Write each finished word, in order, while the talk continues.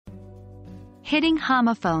Hitting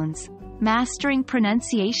homophones, mastering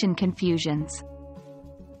pronunciation confusions.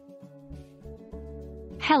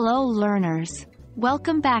 Hello learners.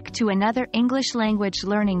 Welcome back to another English language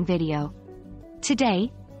learning video.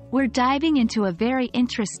 Today, we're diving into a very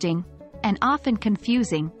interesting, and often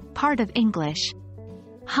confusing, part of English.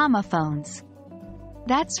 Homophones.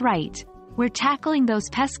 That's right, we're tackling those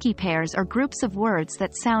pesky pairs or groups of words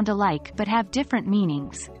that sound alike but have different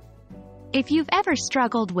meanings. If you've ever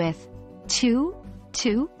struggled with to,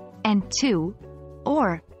 and to,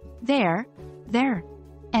 or there,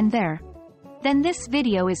 and there, then this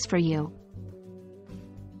video is for you.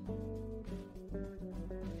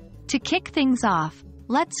 To kick things off,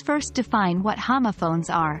 let's first define what homophones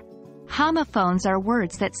are. Homophones are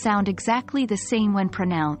words that sound exactly the same when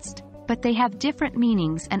pronounced, but they have different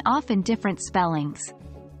meanings and often different spellings.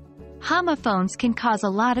 Homophones can cause a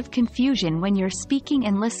lot of confusion when you're speaking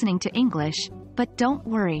and listening to English, but don't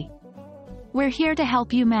worry. We're here to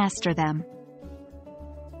help you master them.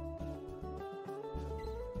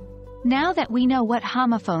 Now that we know what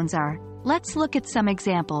homophones are, let's look at some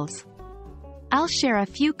examples. I'll share a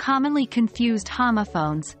few commonly confused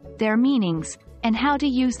homophones, their meanings, and how to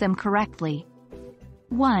use them correctly.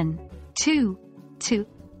 1. To.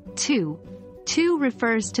 To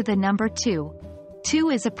refers to the number 2. To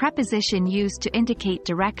is a preposition used to indicate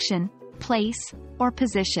direction, place, or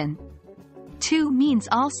position. To means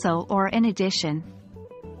also or in addition.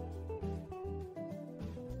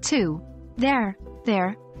 2. There.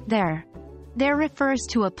 There refers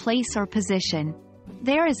to a place or position.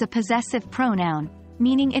 There is a possessive pronoun,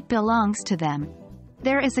 meaning it belongs to them.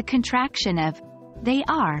 There is a contraction of they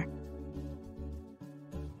are.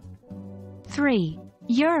 3.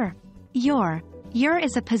 Your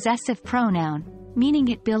is a possessive pronoun, meaning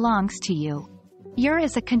it belongs to you. Your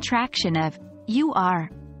is a contraction of you are.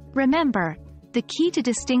 Remember, the key to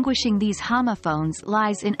distinguishing these homophones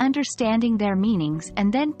lies in understanding their meanings and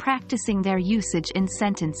then practicing their usage in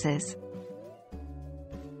sentences.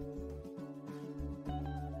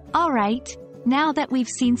 Alright, now that we've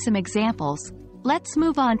seen some examples, let's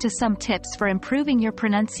move on to some tips for improving your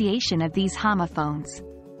pronunciation of these homophones.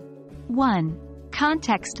 1.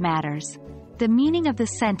 Context matters. The meaning of the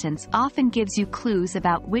sentence often gives you clues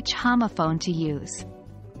about which homophone to use.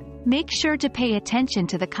 Make sure to pay attention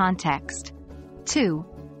to the context. 2.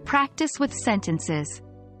 Practice with sentences.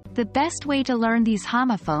 The best way to learn these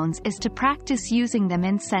homophones is to practice using them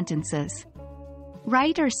in sentences.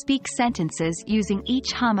 Write or speak sentences using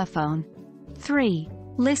each homophone. 3.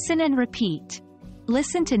 Listen and repeat.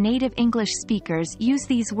 Listen to native English speakers use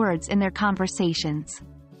these words in their conversations.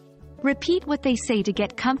 Repeat what they say to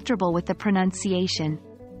get comfortable with the pronunciation.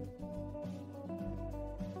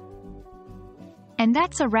 And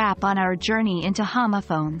that's a wrap on our journey into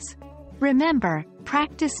homophones. Remember,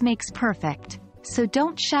 practice makes perfect, so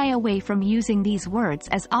don't shy away from using these words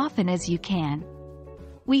as often as you can.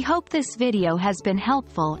 We hope this video has been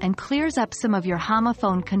helpful and clears up some of your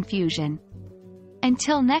homophone confusion.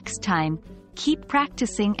 Until next time, keep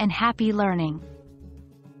practicing and happy learning.